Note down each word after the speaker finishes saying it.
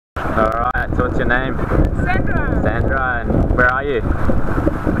Alright, so what's your name? Sandra. Sandra, and where are you?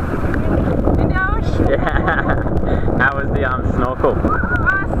 In the ocean. Yeah. How was the snorkel?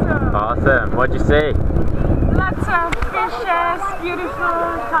 Awesome. Awesome. What'd you see? Lots of fishes,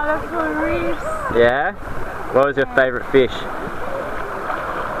 beautiful, colorful reefs. Yeah? What was your favourite fish?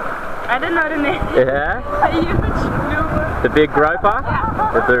 I don't know the name. Yeah? A huge blue. The big groper?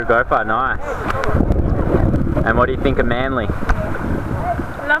 Yeah. The blue groper, nice. And what do you think of Manly?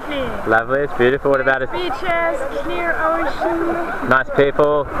 Lovely. Lovely, it's beautiful. What about it? Beaches, clear ocean, Nice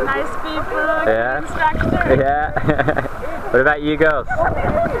people? nice people, Yeah. instructor. Yeah. What about you girls?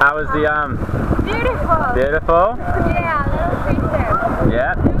 How was the Beautiful. Beautiful? Yeah, little beaches.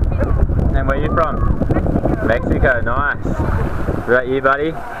 Yeah. And where are you from? Mexico, nice. What about you,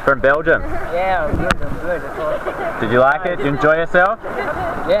 buddy? From Belgium? Yeah, I'm good. It's awesome. Did you like it? Did you enjoy yourself?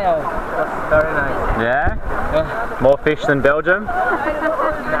 Yeah, that's very nice. Yeah? Yeah. More fish than Belgium?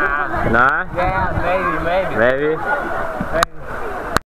 Nah. Nah? Yeah, maybe. Maybe?